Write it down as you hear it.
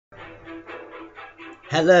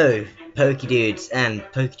Hello, Pokedudes and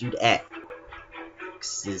Pokedude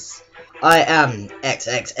X's. I am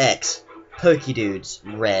XXX, Pokedudes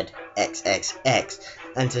Red XXX,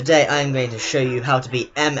 and today I am going to show you how to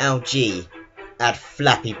be MLG at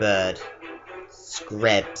Flappy Bird.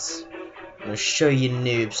 Screbs. I'm going to show you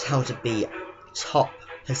noobs how to be top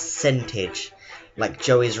percentage, like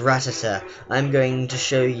Joey's Rattata. I'm going to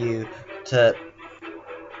show you to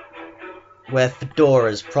wear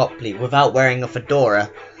fedoras properly without wearing a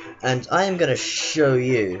fedora, and I am going to show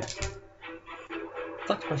you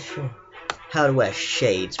how to wear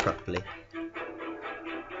shades properly.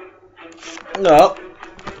 No.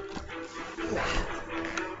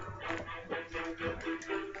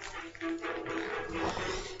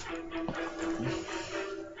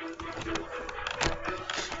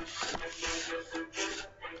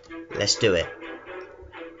 Let's do it.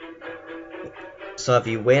 So if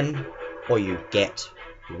you win or you get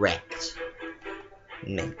wrecked,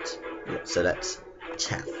 mate. So let's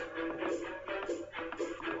tap. Damn,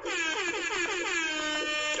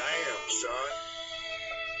 son.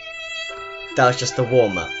 That was just the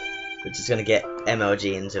warm up, which is gonna get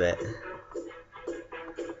MLG into it.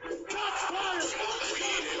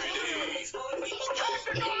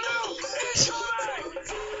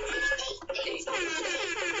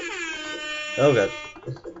 Oh god.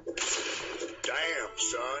 Damn,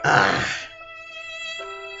 son.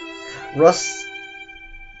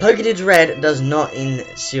 Pokedudes Red does not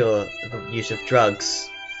ensure the use of drugs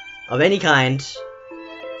of any kind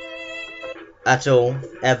at all,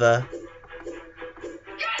 ever.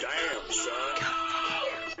 Damn, son.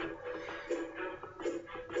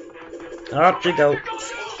 Up you go.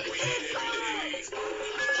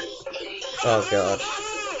 Oh god.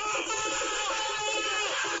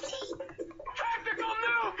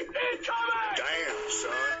 Damn,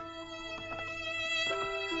 son.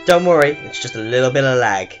 Don't worry, it's just a little bit of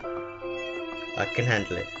lag. I can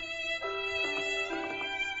handle it.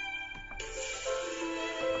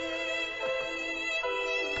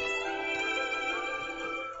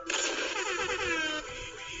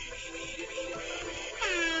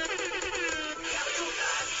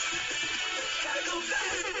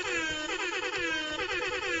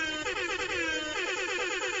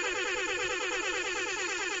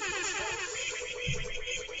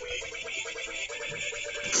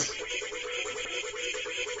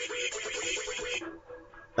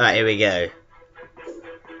 Alright, here we go.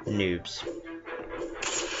 Noobs.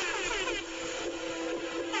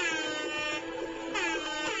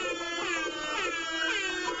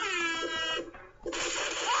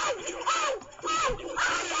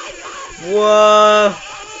 Whoa!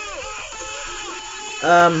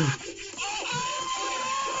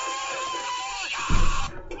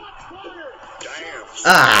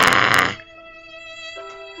 Ah!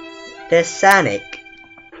 They're Sonic.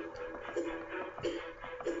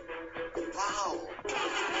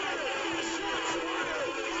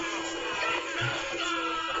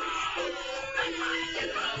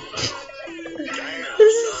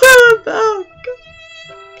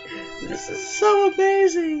 This is so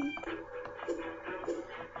amazing.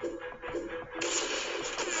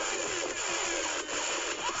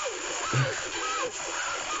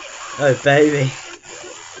 Oh baby.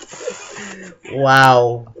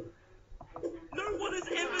 Wow.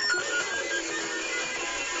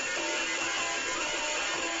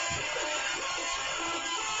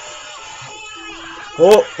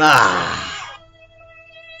 Oh,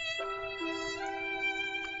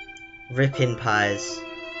 ripping pies.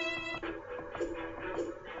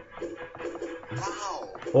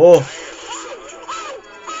 Oh.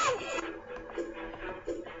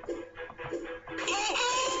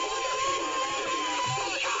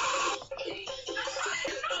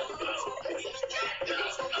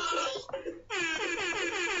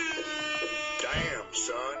 Damn,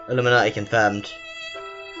 son. Illuminati confirmed.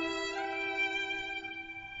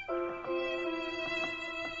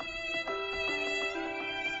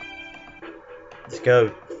 Let's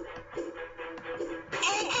go.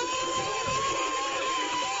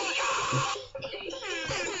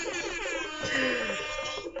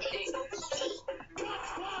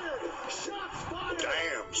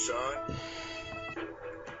 Damn, son.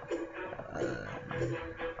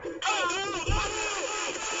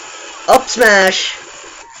 Up smash.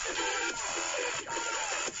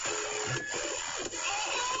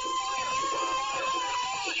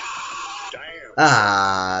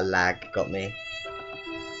 Damn. Lag got me.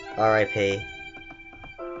 RIP.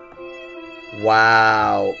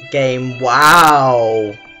 Wow. Game,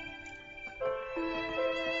 wow.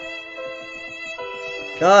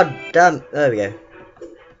 God damn. There we go.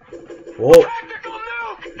 Whoa.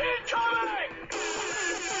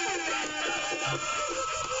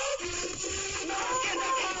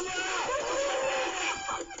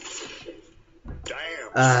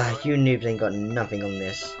 You noobs ain't got nothing on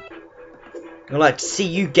this. I'd like to see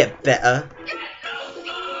you get better.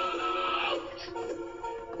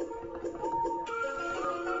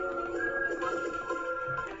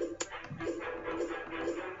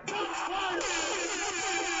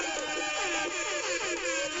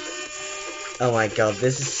 Oh my god,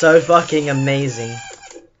 this is so fucking amazing.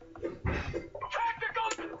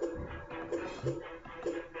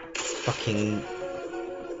 Fucking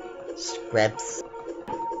scrubs.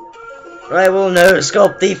 I will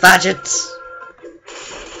no-scope the fadgets.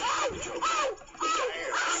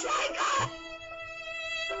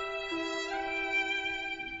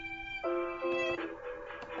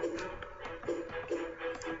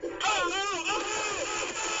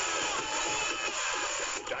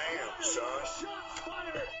 Damn, son.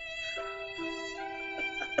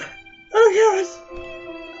 Oh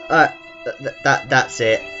god. That's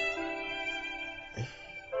it.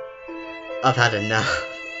 I've had enough.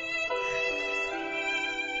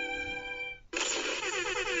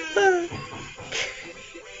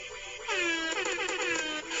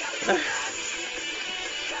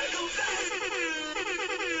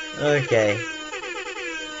 Okay.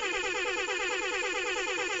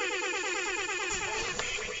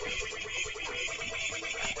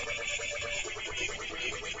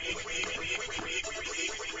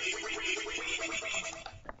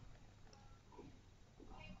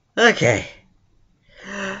 Okay.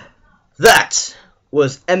 That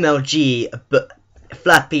was MLG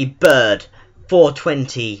Flappy Bird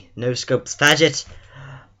 420 No Scopes Fadget.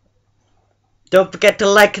 Don't forget to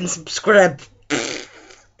like and subscribe.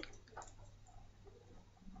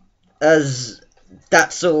 As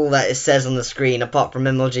that's all that it says on the screen, apart from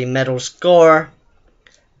MLG medal score.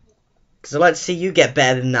 Because I'd like to see you get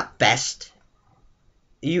better than that best.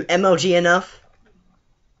 Are you MLG enough?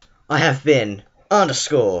 I have been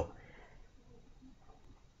 _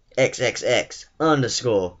 XXX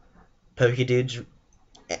 _ Pokedudes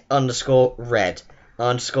 _ red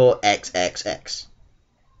 _ XXX.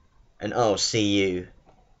 And I'll see you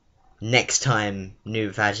next time, new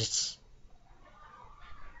fadgets.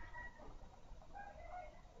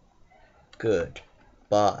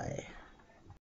 Goodbye.